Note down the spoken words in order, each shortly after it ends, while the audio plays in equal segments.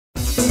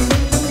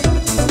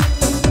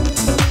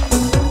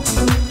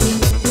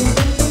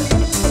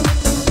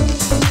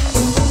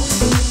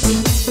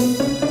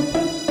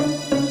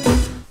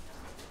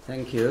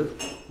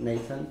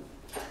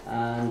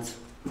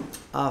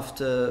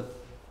After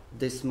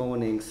this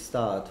morning's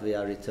start, we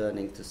are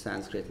returning to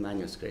Sanskrit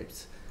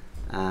manuscripts.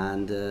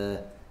 And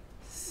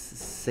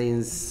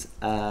since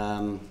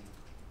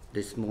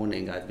this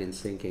morning, I've been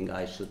thinking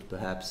I should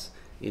perhaps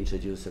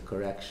introduce a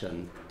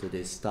correction to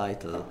this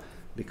title,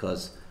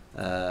 because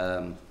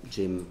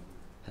Jim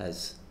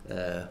has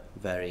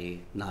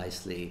very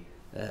nicely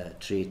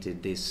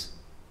treated this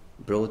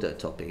broader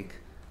topic.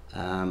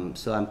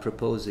 So I'm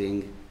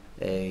proposing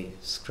a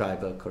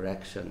scribal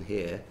correction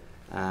here,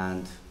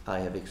 and I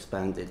have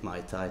expanded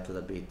my title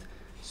a bit,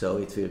 so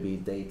it will be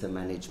Data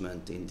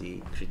Management in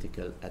the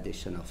Critical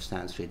Edition of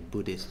Sanskrit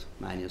Buddhist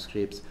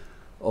Manuscripts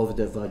of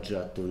the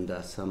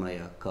Vajratunda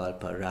Samaya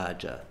Kalpa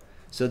Raja.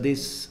 So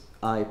this,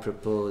 I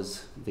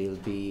propose, will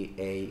be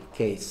a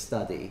case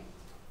study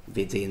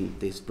within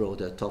this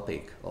broader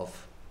topic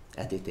of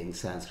editing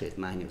Sanskrit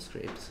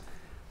manuscripts.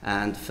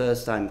 And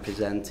first I'm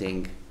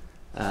presenting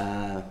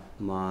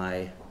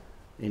my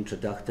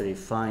introductory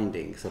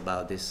findings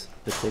about this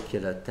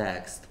particular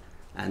text,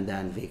 and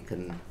then we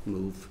can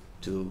move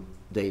to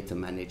data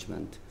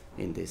management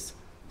in this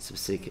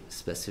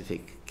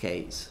specific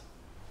case.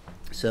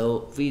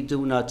 So we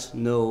do not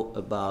know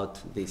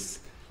about this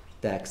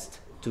text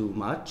too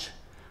much.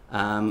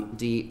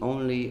 The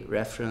only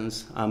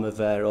reference I'm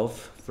aware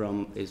of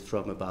is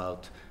from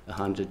about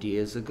 100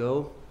 years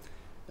ago.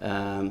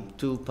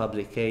 Two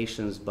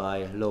publications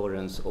by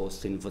Lawrence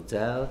Austin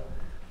Waddell,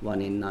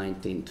 one in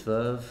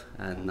 1912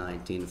 and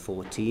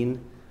 1914,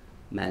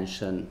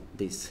 mention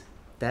this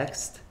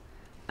text,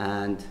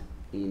 and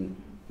in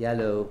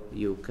yellow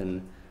you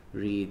can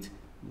read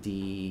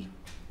the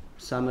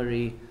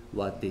summary,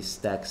 what this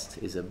text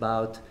is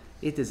about.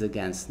 It is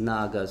against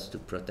Nagas to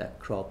protect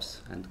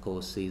crops and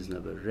cause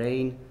seasonable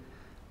rain,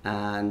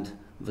 and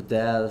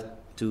Waddell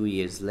 2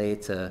 years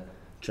later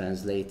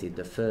translated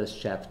the first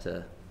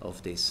chapter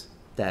of this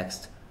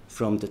text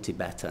from the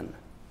Tibetan.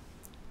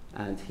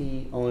 And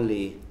he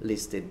only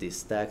listed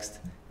this text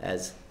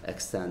as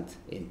extant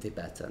in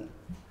Tibetan.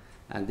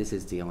 And this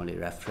is the only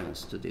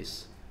reference to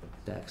this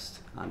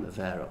text I'm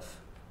aware of.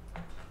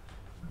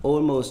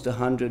 Almost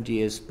 100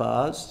 years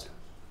passed,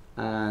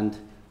 and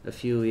a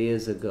few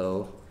years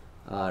ago,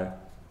 our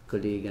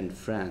colleague and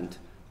friend,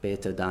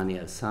 Peter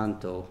Daniel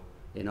Santo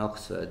in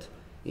Oxford,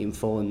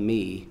 informed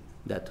me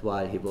that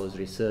while he was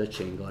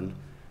researching on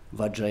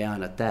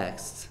Vajrayana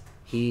texts,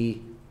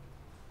 he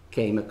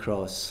came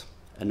across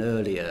an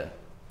earlier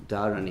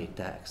Dharani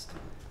text.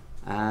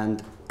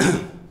 And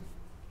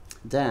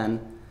then,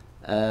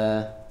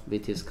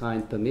 with his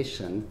kind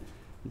permission,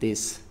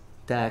 this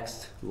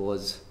text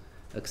was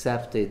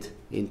accepted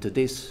into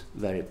this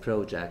very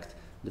project,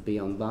 the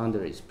Beyond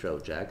Boundaries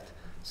project.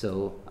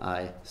 So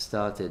I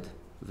started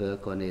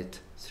work on it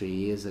 3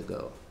 years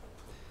ago.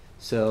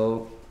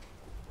 So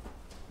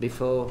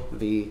before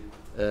we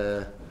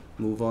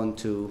move on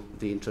to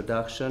the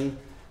introduction,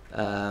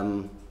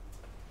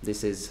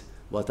 this is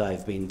what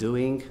I've been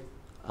doing.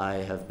 I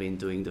have been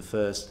doing the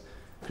first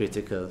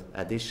critical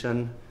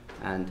edition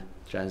and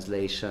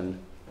translation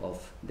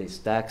of this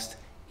text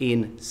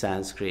in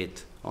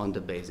Sanskrit on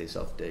the basis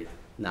of the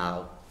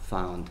now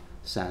found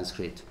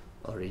Sanskrit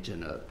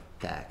original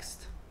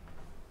text.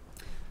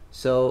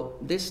 So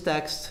this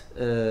text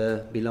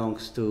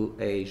belongs to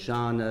a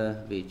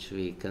genre which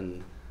we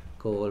can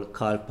call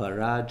Kalpa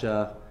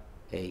Raja,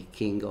 a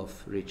king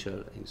of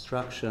ritual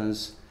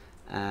instructions,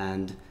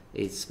 and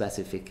its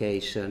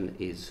specification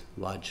is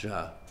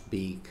Vajra,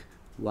 beak,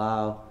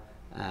 wow,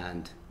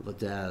 and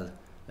Waddell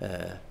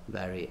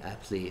very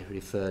aptly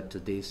referred to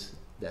this,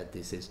 that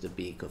this is the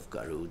beak of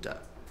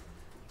Garuda.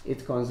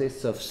 It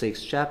consists of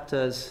 6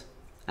 chapters,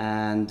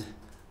 and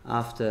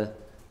after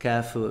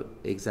careful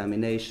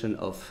examination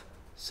of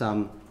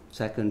some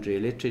secondary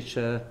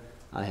literature,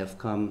 I have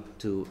come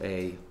to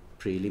a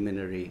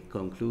preliminary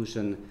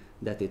conclusion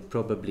that it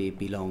probably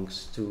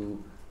belongs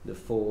to the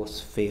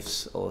 4th,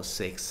 5th, or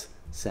 6th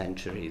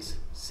centuries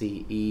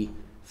CE,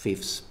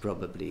 5th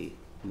probably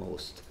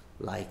most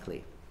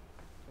likely.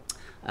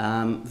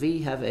 We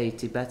have a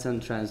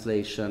Tibetan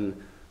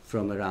translation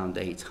from around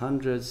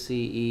 800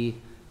 CE.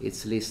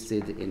 It's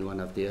listed in one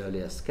of the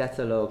earliest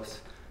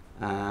catalogues,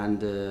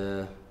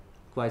 and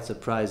quite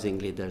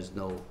surprisingly, there's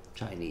no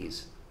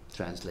Chinese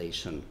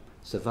translation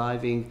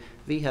surviving.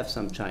 We have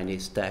some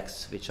Chinese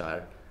texts which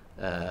are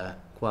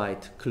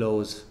quite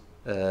close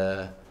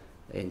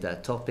in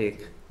that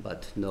topic,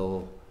 but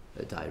no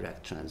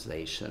direct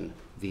translation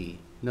we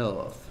know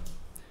of.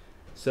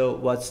 So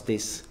what's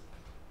this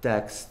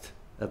text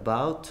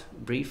about,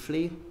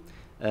 briefly?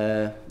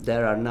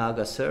 There are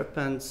Naga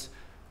serpents,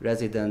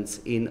 residents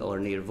in or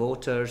near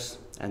waters,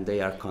 and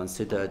they are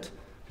considered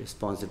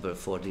responsible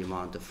for the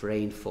amount of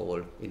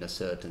rainfall in a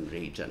certain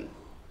region.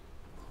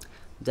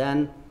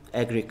 Then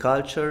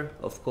agriculture,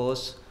 of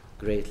course,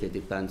 greatly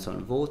depends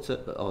on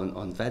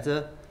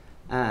weather,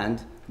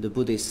 and the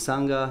Buddhist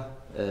Sangha,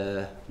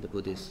 the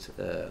Buddhist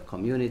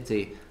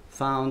community,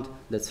 found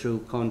that through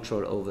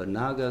control over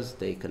Nagas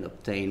they can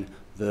obtain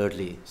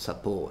worldly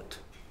support.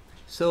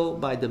 So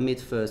by the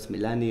mid-1st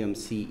millennium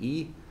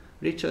CE,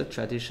 ritual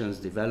traditions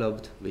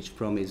developed which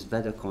promise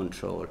weather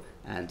control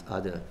and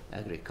other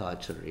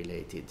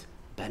agriculture-related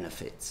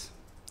benefits.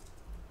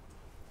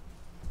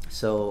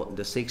 So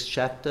the 6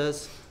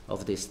 chapters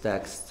of this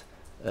text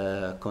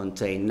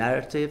contain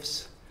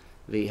narratives.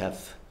 We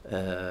have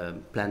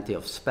plenty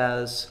of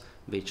spells,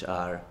 which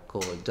are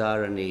called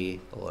dharani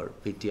or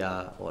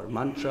vidya or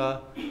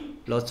mantra.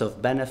 Lots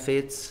of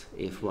benefits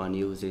if one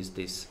uses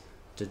this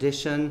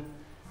tradition.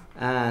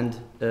 And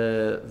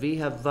we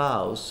have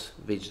vows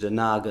which the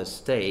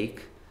Nagas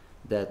take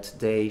that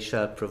they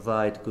shall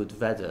provide good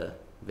weather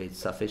with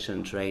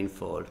sufficient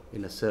rainfall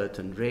in a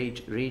certain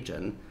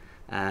region.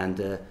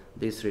 And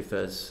this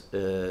refers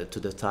to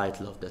the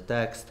title of the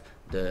text,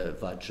 the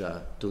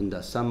Vajra Tunda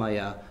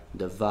Samaya,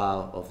 the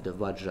vow of the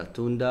Vajra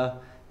Tunda.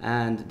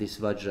 And this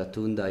Vajra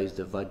Tunda is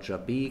the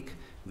Vajra beak,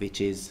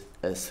 which is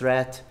a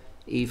threat.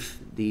 If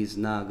these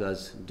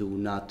Nagas do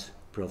not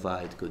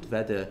provide good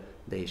weather,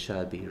 they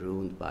shall be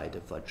ruined by the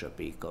Vajra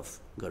beak of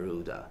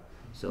Garuda.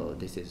 So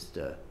this is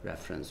the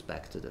reference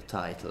back to the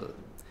title.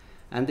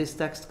 And this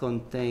text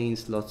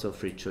contains lots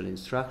of ritual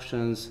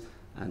instructions,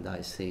 and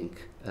I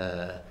think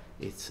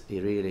it's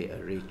really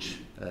a rich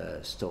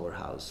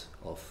storehouse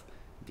of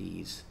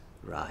these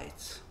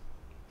rites.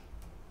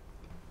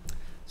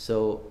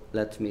 So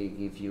let me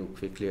give you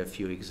quickly a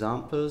few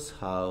examples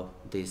how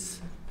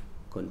this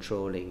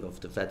controlling of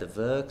the weather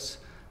works.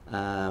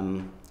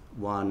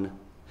 One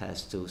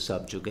has to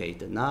subjugate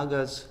the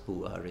Nagas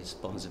who are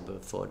responsible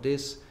for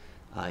this.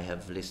 I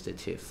have listed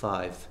here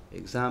 5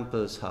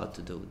 examples how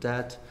to do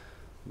that.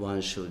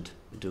 One should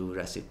do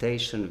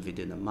recitation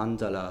within a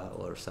mandala,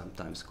 or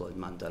sometimes called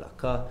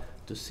mandalaka,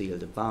 to seal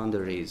the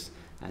boundaries,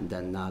 and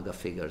then Naga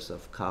figures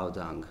of cow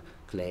dung,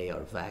 clay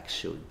or wax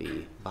should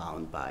be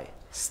bound by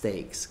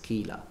stakes,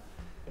 kila.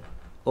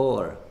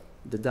 Or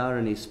the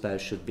dharani spell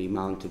should be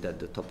mounted at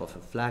the top of a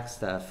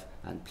flagstaff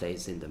and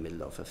placed in the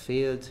middle of a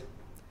field.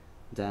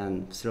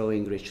 Then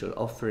throwing ritual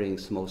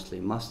offerings, mostly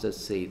mustard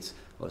seeds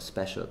or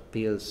special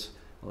pills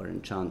or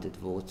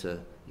enchanted water,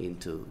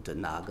 into the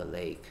Naga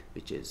lake,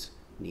 which is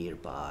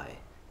nearby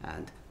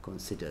and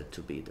considered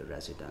to be the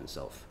residence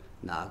of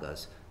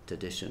Nagas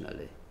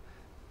traditionally.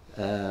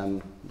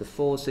 The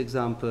 4th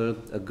example,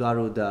 a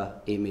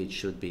Garuda image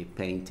should be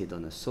painted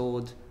on a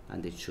sword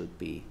and it should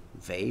be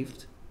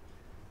waved.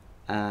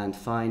 And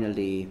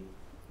finally,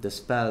 the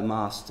spell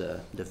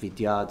master, the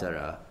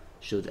Vidyadhara,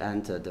 should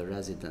enter the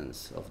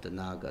residence of the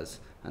Nagas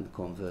and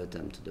convert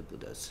them to the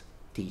Buddha's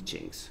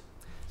teachings.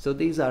 So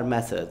these are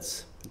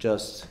methods,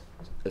 just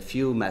a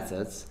few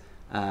methods.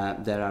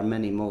 There are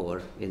many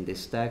more in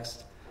this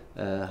text,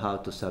 how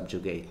to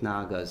subjugate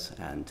Nagas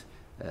and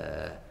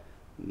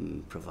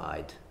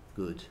provide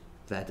good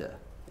weather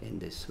in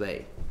this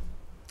way.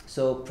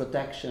 So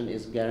protection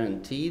is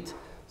guaranteed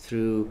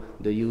through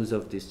the use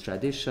of this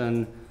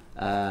tradition.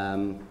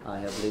 I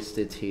have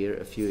listed here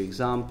a few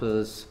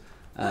examples.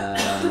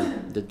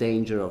 The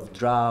danger of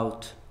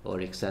drought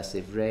or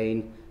excessive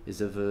rain is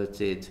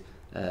averted.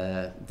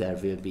 There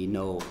will be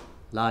no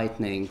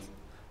lightning,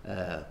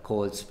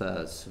 cold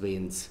spells,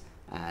 winds,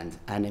 and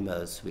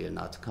animals will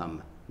not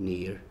come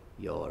near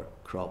your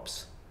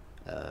crops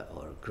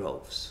or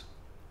groves.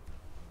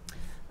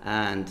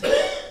 And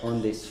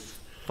on this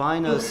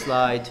final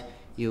slide,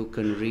 you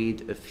can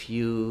read a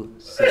few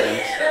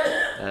things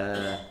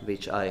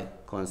which I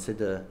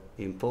consider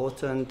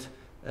important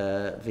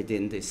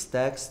within this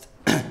text.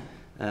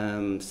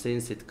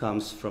 Since it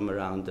comes from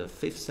around the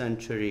 5th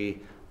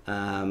century,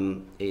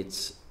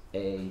 it's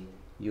a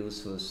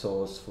useful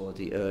source for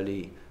the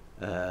early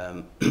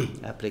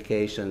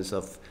applications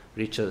of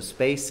ritual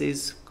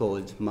spaces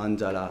called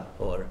mandala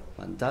or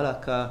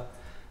mandalaka.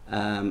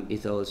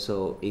 It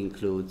also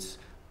includes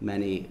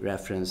many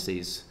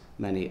references,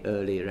 many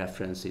early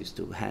references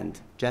to hand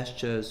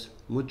gestures,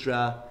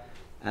 mudra,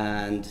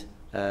 and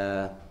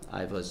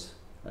I was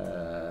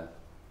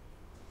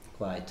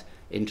quite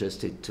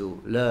interested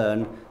to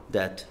learn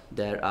that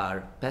there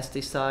are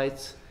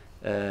pesticides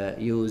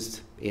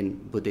used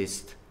in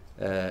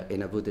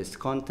a Buddhist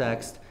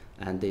context,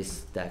 and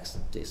this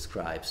text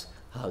describes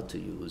how to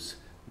use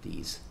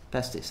these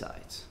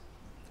pesticides.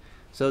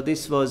 So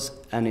this was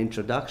an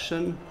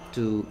introduction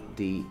to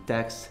the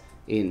text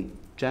in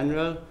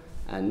general,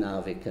 and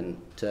now we can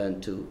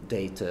turn to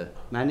data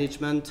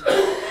management,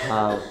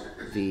 how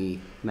we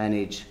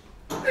manage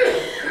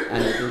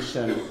an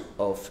edition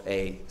of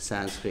a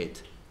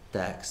Sanskrit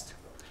text.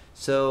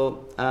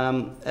 So,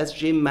 as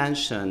Jim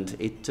mentioned,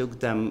 it took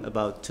them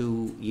about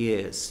 2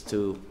 years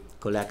to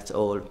collect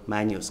all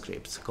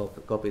manuscripts,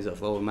 copies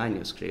of all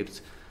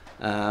manuscripts.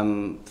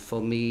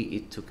 For me,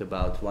 it took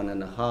about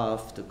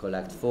 1.5 to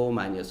collect 4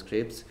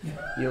 manuscripts.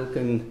 You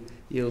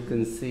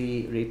can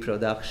see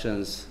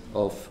reproductions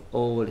of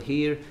all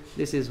here.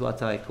 This is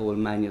what I call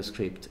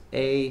manuscript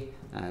A,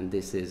 and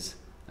this is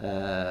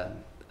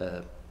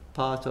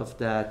part of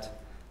that,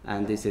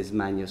 and this is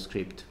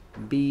manuscript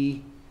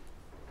B.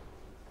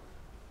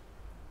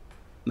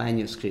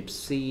 Manuscript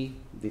C,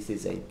 this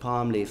is a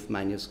palm leaf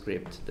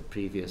manuscript, the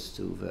previous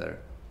 2 were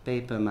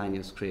paper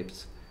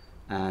manuscripts,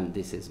 and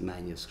this is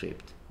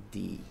manuscript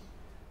D.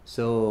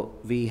 So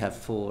we have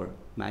 4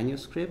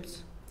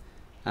 manuscripts,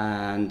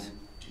 and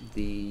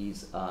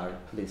these are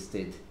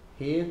listed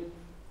here.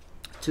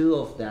 2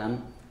 of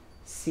them,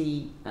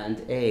 C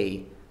and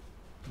A,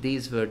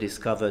 these were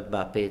discovered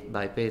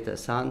by Peter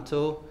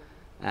Santo,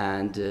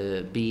 and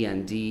B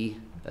and D,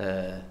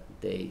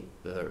 they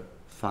were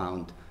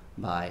found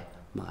by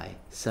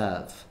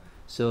myself.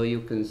 So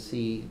you can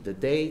see the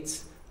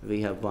dates.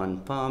 We have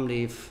 1 palm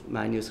leaf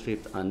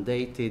manuscript,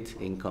 undated,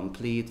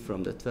 incomplete,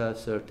 from the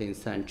 12th, 13th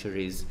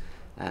centuries,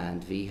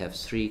 and we have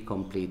 3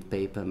 complete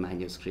paper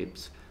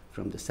manuscripts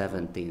from the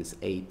 17th,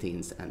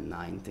 18th, and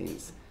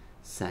 19th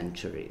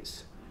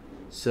centuries.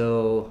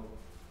 So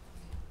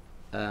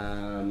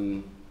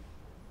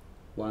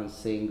one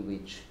thing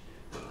which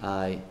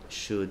I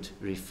should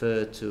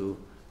refer to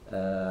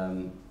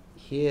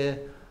here,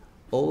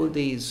 all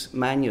these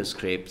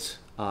manuscripts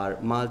are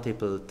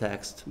multiple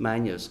text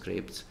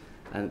manuscripts,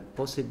 and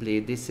possibly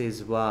this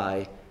is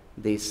why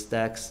this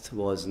text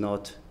was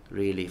not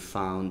really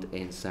found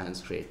in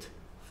Sanskrit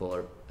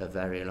for a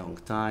very long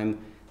time.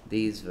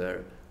 These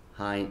were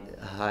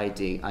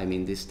hiding, I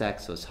mean, this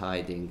text was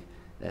hiding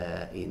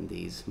in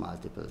these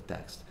multiple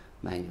text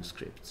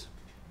manuscripts.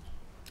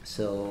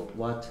 So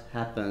what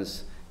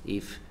happens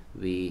if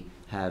we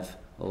have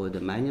all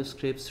the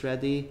manuscripts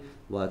ready?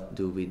 What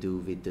do we do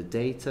with the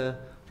data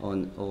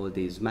on all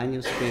these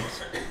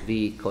manuscripts?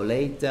 We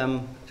collate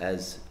them,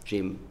 as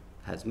Jim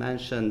has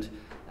mentioned,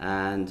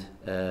 and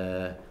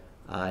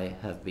I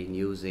have been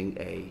using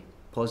a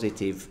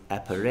positive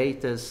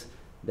apparatus,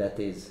 that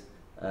is,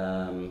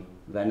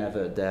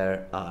 whenever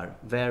there are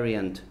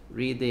variant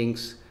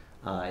readings,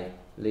 I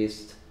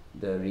list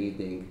the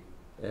reading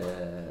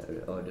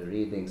or the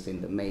readings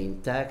in the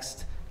main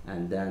text,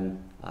 and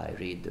then I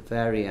read the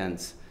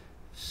variants.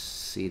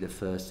 See the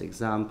first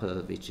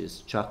example, which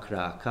is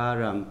Chakra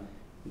Karam,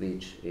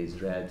 which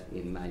is read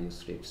in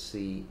manuscript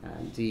C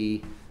and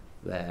D,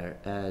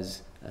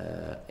 whereas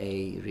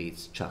A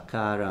reads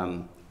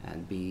Chakaram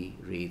and B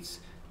reads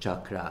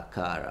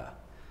Chakrakara.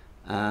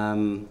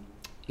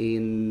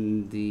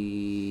 In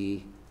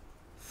the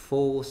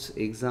 4th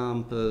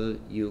example,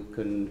 you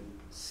can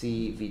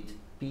see with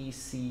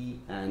PC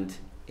and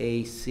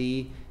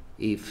AC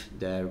if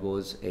there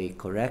was a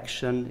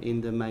correction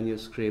in the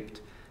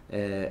manuscript.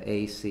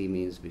 AC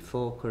means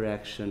before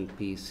correction,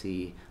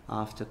 PC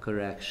after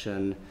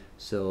correction.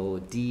 So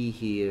D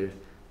here,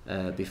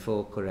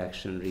 before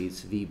correction,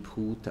 reads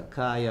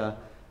Vibhutakaya,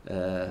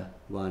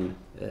 1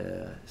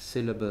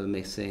 syllable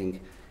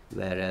missing,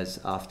 whereas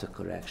after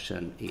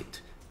correction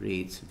it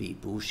reads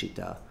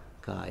Vibhushita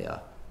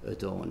Kaya,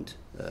 adorned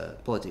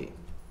body.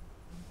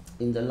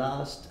 In the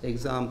last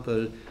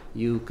example,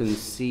 you can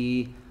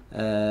see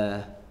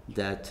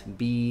that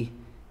B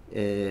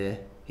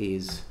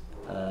is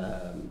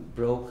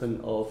broken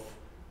off,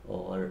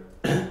 or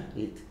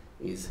it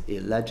is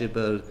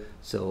illegible.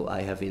 So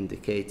I have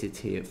indicated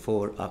here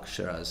 4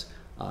 aksharas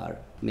are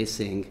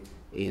missing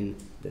in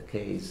the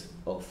case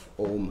of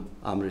Om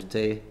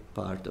Amrute,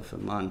 part of a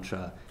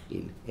mantra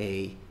in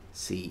A,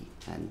 C,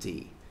 and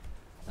D.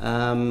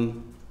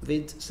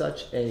 With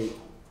such a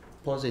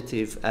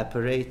positive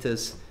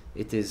apparatus,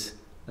 it is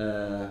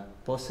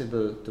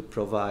possible to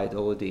provide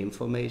all the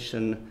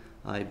information,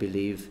 I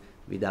believe,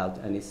 without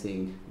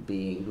anything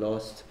being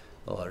lost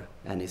or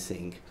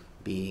anything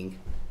being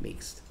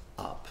mixed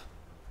up.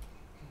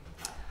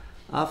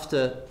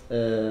 After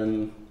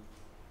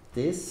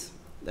this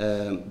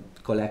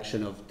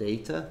collection of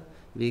data,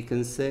 we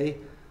can say,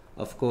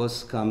 of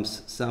course,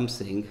 comes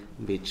something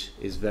which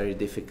is very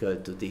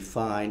difficult to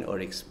define or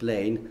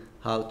explain: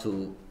 how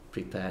to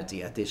prepare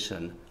the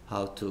edition,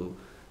 how to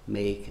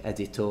make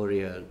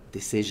editorial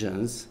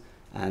decisions,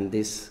 and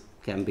this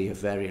can be a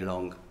very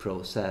long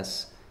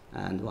process,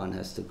 and one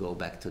has to go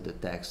back to the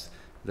text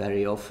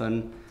very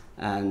often,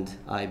 and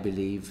I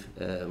believe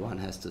one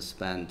has to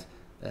spend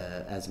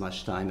as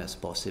much time as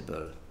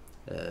possible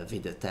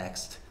with the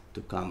text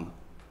to come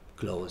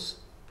close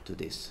to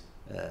this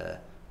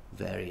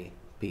very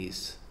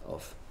piece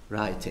of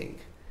writing.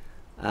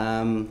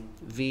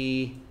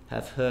 We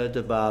have heard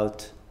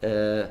about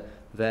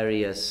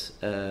various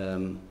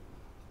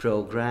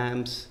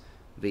programs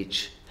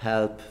which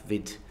help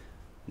with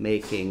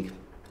making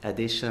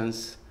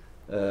editions,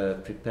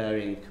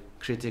 preparing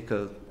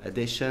critical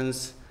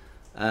editions.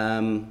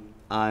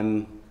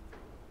 I'm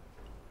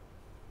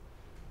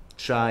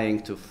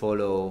trying to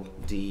follow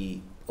the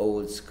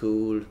old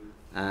school,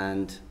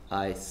 and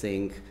I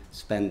think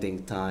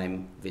spending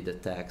time with the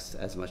text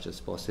as much as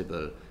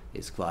possible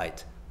is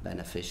quite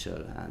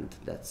beneficial, and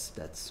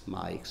that's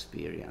my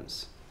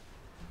experience.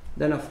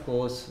 Then, of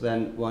course,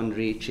 when one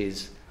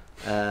reaches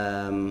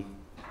a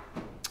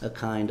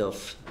kind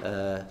of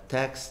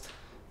text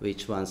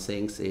which one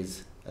thinks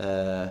is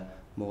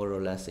more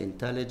or less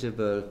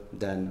intelligible,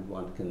 then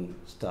one can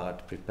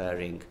start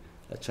preparing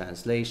a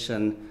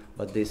translation,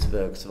 but this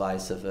works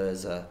vice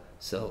versa,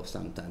 so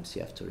sometimes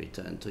you have to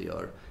return to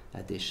your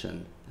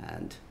edition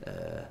and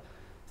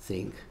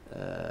think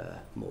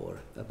more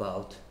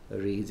about a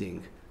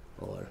reading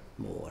or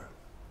more.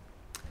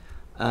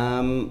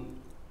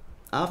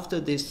 After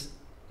this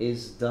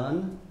is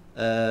done,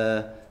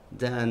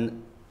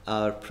 then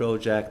our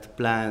project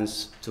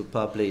plans to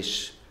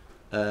publish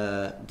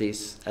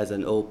this as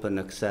an open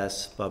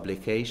access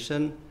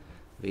publication,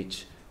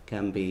 which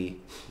can be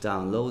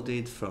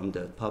downloaded from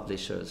the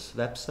publisher's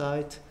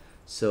website.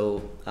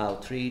 So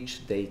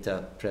outreach,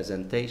 data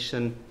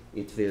presentation,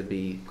 it will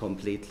be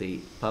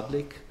completely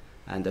public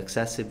and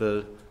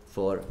accessible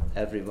for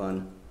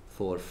everyone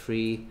for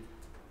free.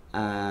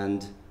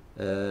 And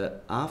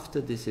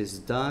after this is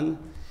done,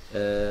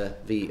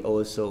 we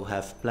also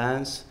have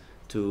plans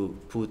to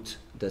put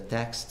the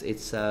text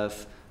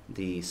itself,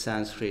 the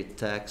Sanskrit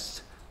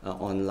text,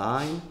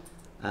 online.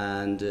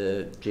 And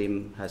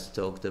Jim has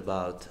talked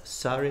about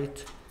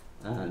Sarit,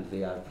 and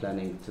we are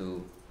planning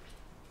to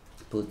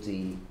put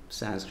the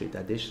Sanskrit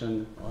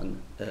edition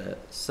on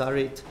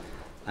Sarit.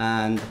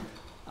 And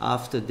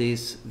after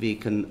this, we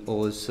can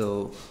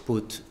also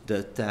put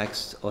the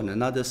text on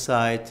another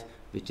site,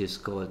 which is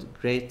called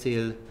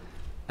Gretil.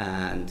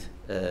 And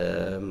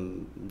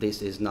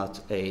this is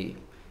not a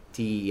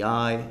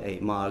TEI, a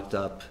marked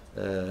up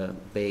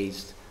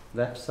based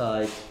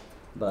website,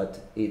 but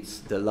it's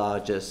the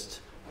largest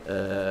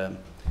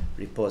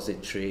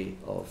repository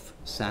of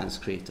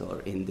Sanskrit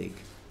or Indic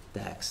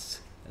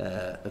texts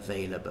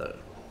available.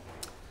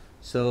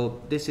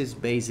 So this is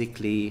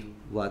basically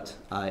what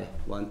I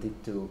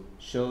wanted to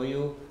show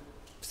you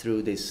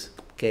through this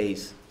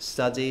case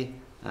study,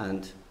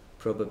 and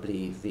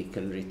probably we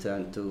can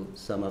return to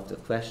some of the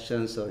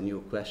questions or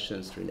new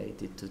questions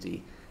related to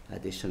the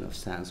addition of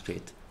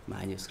Sanskrit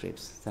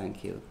manuscripts.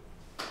 Thank you.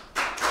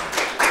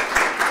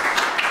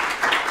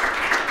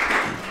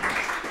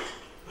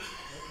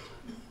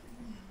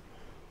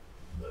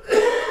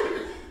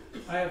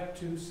 I have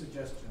two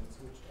suggestions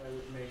which I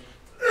would make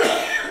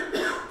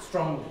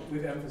strongly,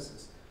 with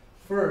emphasis.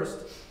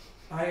 First,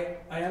 I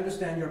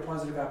understand your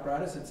positive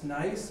apparatus, it's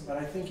nice, but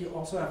I think you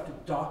also have to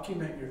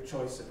document your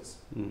choices.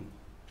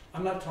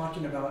 I'm not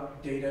talking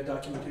about data,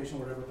 documentation,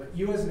 whatever, but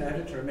you as an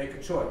editor make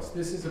a choice.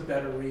 This is a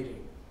better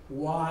reading.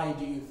 Why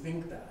do you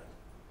think that?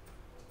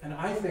 And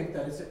I think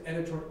that it's an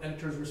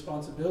editor's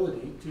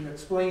responsibility to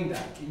explain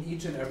that in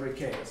each and every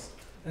case.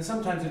 And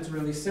sometimes it's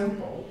really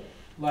simple,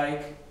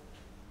 like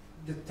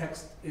the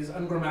text is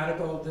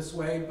ungrammatical this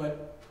way,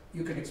 but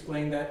you can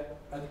explain that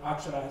an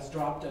akshara has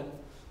dropped,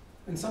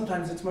 and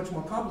sometimes it's much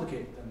more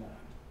complicated than that.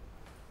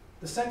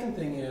 The second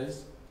thing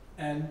is,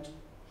 and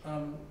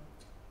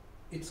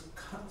it's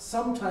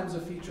sometimes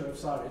a feature of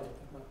Sarit,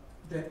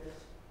 that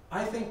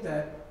I think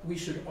that we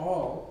should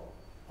all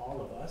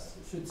of us,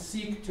 should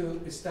seek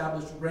to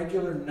establish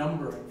regular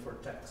numbering for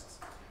texts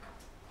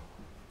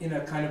in a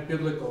kind of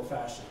biblical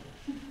fashion.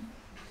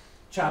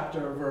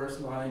 Chapter, verse,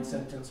 line,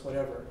 sentence,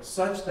 whatever,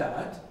 such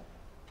that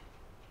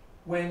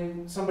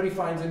when somebody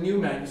finds a new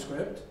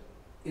manuscript,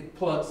 it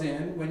plugs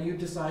in. When you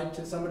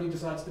somebody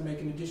decides to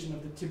make an edition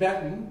of the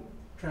Tibetan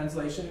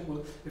translation, it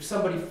will, if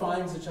somebody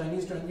finds the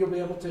Chinese translation, you'll be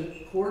able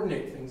to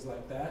coordinate things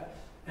like that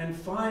and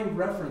find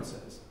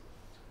references.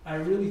 I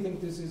really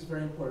think this is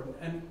very important.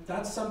 And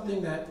that's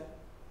something that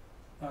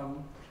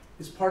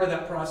is part of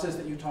that process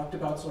that you talked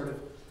about, sort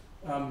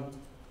of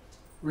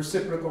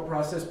reciprocal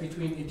process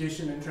between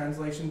edition and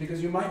translation,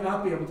 because you might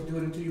not be able to do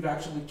it until you've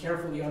actually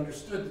carefully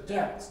understood the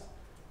text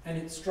and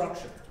its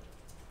structure.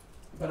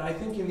 But I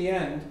think in the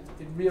end,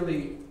 it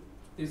really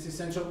is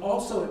essential.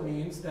 Also, it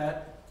means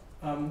that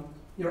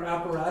your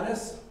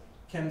apparatus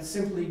can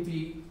simply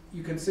be,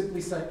 you can simply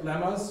cite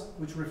lemmas,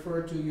 which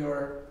refer to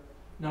your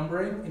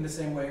numbering in the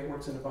same way it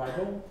works in the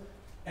Bible.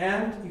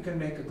 And you can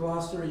make a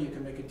glossary, you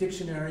can make a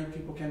dictionary,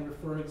 people can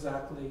refer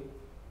exactly.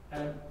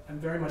 And I'm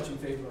very much in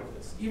favor of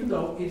this, even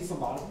though it's a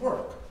lot of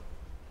work.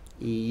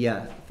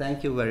 Yeah,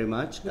 thank you very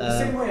much. In the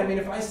same way, I mean,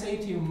 if I say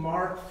to you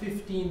Mark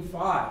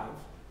 15:5,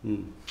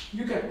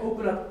 you can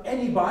open up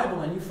any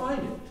Bible and you find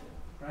it,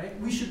 right?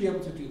 We should be able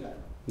to do that.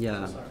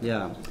 Yeah,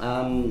 yeah.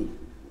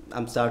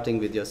 I'm starting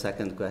with your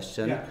second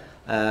question. Yeah.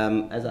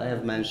 As I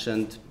have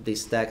mentioned,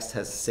 this text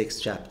has 6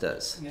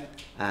 chapters,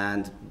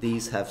 and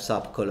these have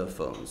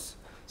sub-colophons.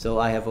 So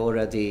I have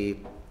already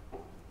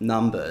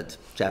numbered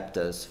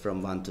chapters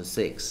from 1 to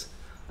 6.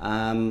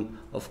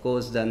 Of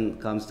course, then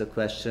comes the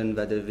question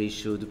whether we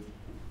should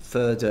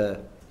further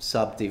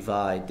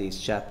subdivide these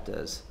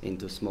chapters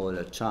into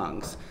smaller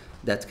chunks.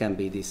 That can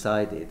be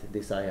decided.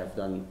 This I have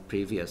done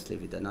previously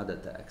with another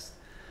text.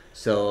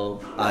 So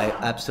I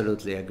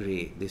absolutely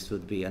agree. This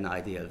would be an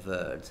ideal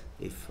world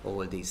if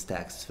all these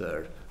texts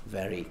were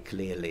very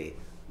clearly,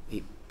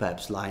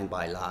 perhaps line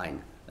by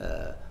line,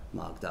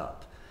 marked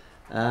up.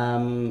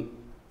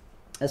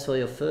 As for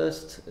your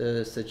first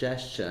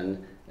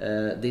suggestion,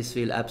 this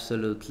will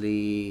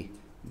absolutely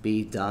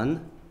be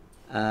done,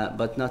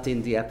 but not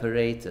in the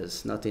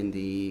apparatus, not in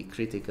the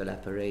critical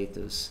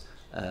apparatus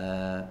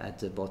at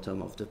the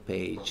bottom of the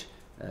page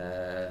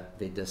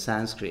with the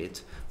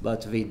Sanskrit,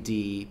 but with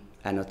the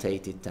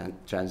annotated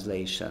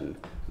translation,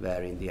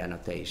 where in the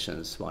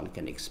annotations one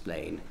can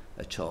explain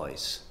a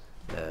choice,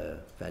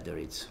 whether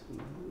it's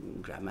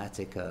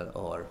grammatical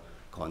or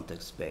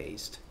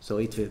context-based. So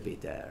it will be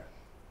there.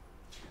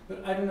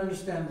 But I don't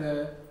understand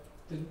the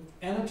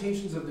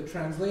annotations of the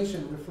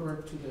translation refer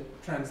to the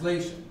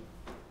translation,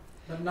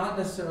 but not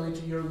necessarily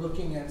to you're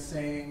looking and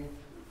saying,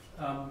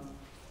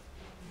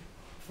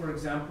 for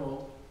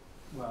example,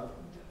 well,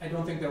 I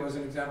don't think there was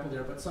an example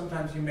there, but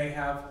sometimes you may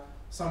have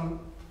some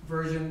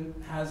version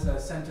has a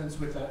sentence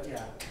with a,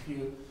 yeah,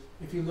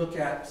 if you look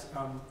at,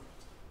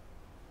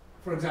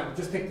 for example,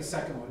 just take the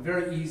second one,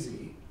 very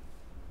easy.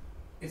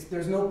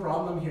 There's no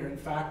problem here. In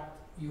fact,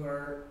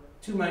 your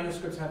two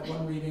manuscripts have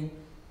one reading,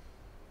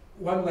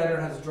 one letter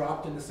has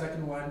dropped in the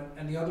second one,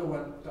 and the other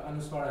one, the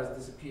anuswar, has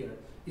disappeared.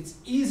 It's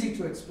easy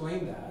to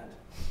explain that,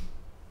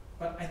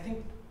 but I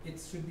think it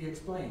should be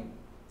explained.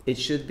 It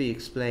should be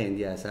explained,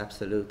 yes,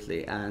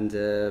 absolutely. And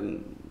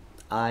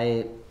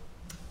I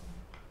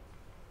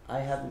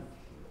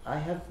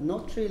have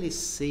not really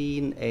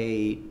seen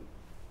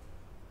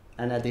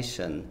an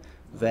edition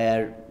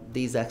where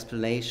these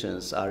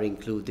explanations are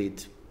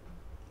included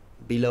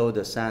below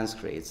the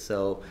Sanskrit,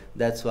 so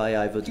that's why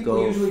I would People go.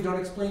 People usually don't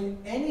explain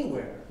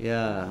anywhere.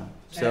 Yeah.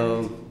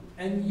 So.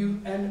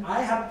 And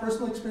I have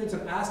personal experience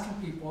of asking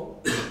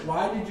people,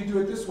 why did you do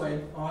it this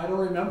way? Oh, I don't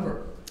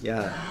remember.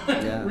 Yeah.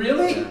 Yeah.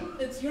 Really? Yeah.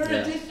 It's your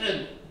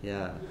edition.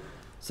 Yeah.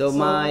 So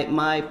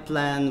my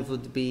plan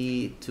would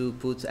be to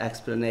put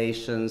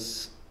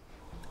explanations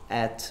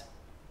at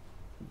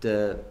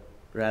the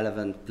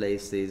relevant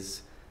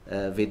places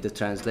with the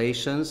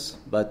translations,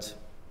 but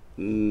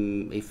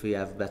if we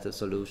have better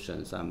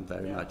solutions, I'm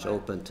very much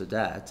open to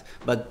that.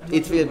 But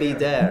it will be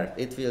there.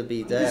 It will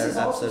be there. This is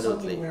also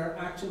absolutely. something where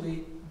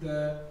actually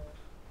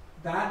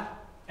that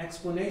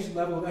explanation,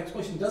 level of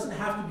explanation, doesn't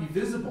have to be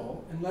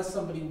visible unless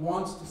somebody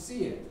wants to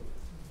see it.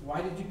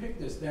 Why did you pick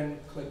this? Then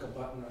click a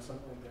button or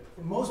something like that.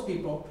 For most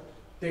people,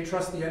 they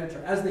trust the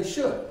editor, as they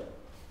should.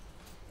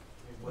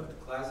 What the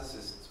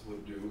classicists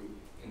would do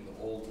in the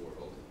old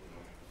world,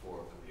 for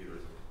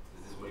computers,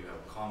 is what you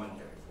have a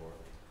commentary for,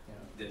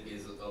 that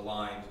is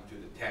aligned to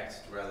the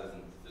text rather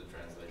than the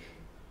translation.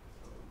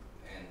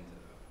 And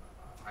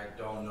I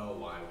don't know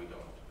why we don't.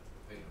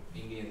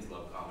 Indians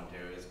love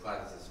commentaries,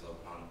 classicists love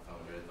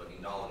commentaries, but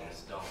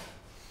Indologists don't.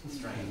 It's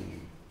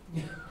strange.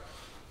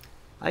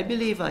 I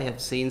believe I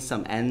have seen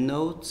some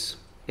endnotes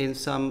in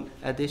some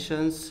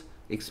editions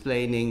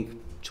explaining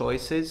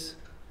choices.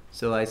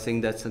 So I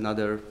think that's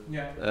another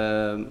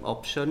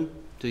option,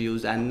 to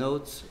use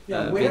endnotes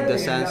with the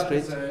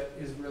Sanskrit.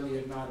 Is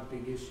really not a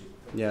big issue.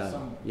 Yeah,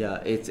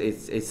 yeah,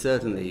 it's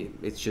certainly,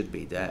 it should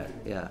be there.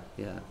 Yeah,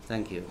 yeah.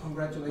 Thank you.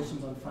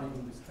 Congratulations on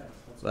finding this text.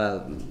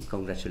 Well,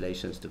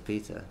 congratulations to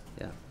Peter.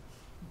 Yeah.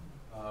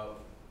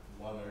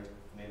 One or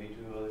maybe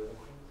two other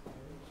questions.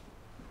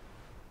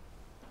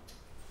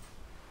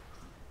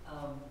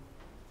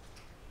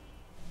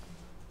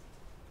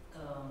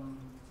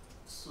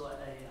 So I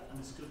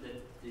understood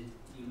that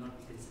you not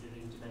be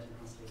considering Tibetan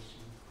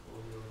translation for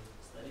your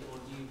study, or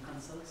do you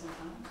consult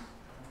sometimes?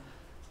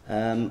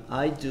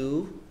 I do.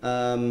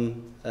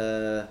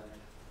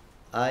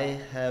 I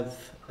have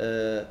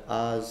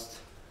asked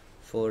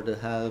for the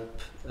help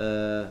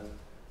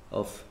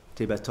of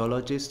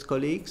Tibetologist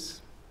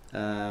colleagues,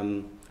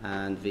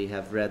 and we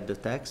have read the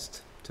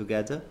text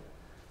together,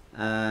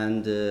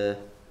 and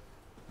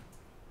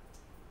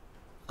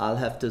I'll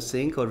have to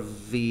think, or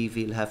we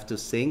will have to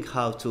think,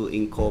 how to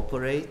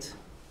incorporate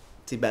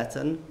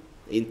Tibetan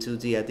into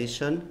the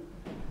edition,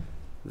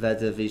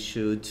 whether we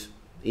should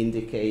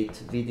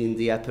indicate within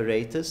the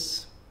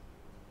apparatus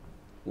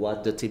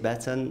what the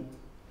Tibetan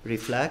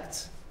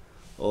reflects,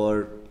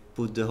 or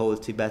put the whole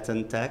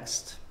Tibetan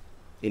text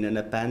in an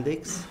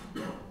appendix,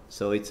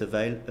 so it's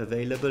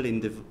available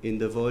in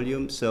the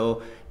volume.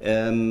 So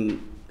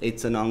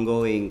it's an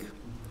ongoing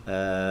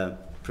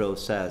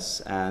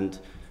process, and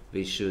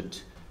we should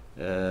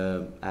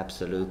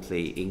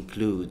absolutely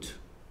include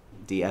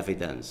the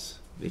evidence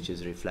which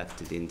is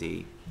reflected in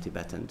the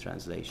Tibetan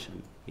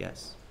translation.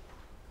 Yes.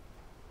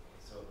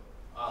 So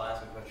I'll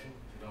ask a question,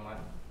 if you don't mind.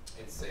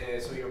 It's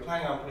so you're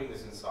planning on putting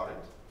this in Sanskrit.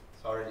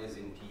 Sanskrit is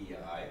in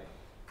PEI.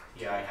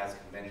 PEI has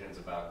conventions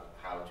about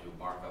how to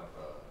mark up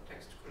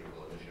text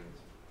critical editions.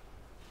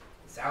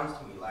 It sounds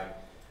to me like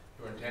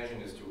your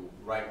intention is to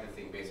write the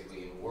thing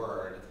basically in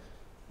Word,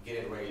 get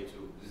it ready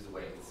to, this is the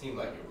way it seemed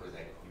like you were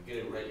presenting. You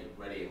get it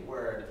ready in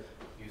Word,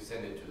 you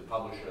send it to the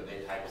publisher,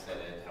 they typeset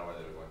it, however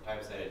they're going to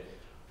typeset it.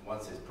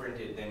 Once it's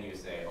printed, then you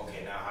say,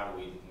 okay, now how do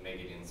we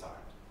make it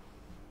inside?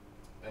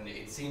 And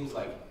it seems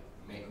like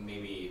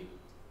maybe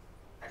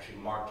actually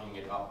marking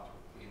it up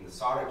in the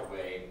solid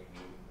way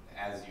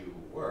as you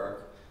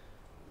work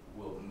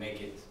will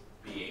make it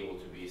be able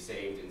to be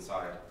saved in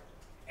solid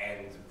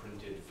and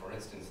printed, for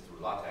instance, through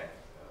LaTeX,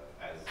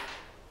 as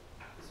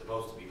is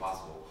supposed to be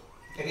possible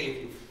if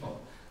you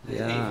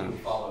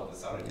follow the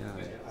solid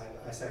conventions.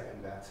 I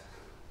second that.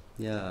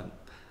 Yeah.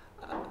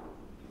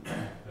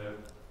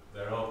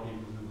 There are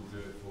people who will do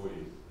it for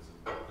you.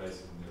 There's a place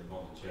in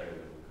Monticello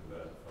that will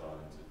convert a file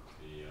into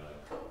PEI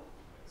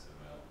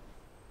XML.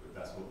 But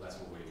that's what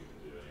we're going to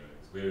do anyway.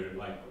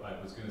 We're,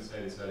 I was going to say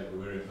this earlier, but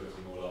we're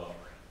inputting all our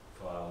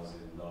files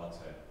in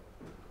LaTeX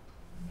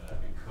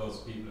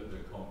because people at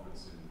the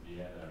conference in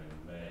Vienna in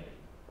May,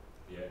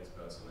 the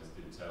experts on this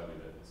did tell me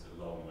that it's a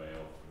long way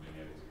off from being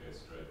able to go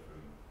straight from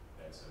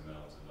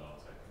XML to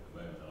LaTeX at the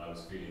moment. And I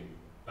was feeling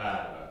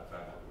bad about the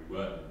fact that we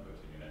weren't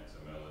inputting in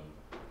XML, and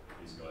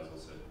these guys all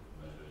said,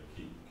 no,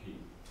 keep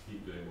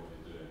doing what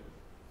you're doing.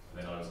 And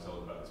then I was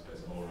told about this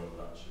place, Aura,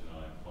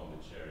 Ratchanai, and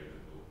Pondicherry,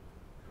 that will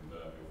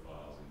convert your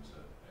files into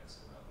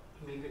XML.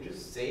 I mean, you can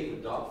just save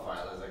a doc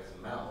file as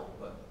XML,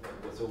 but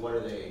so what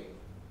are they?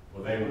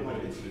 Well, they will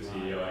put it into the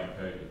TEI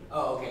encoding.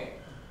 Oh, okay.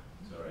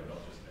 Sorry, not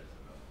just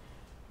XML.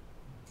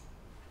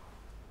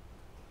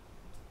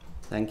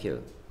 Thank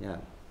you. Yeah.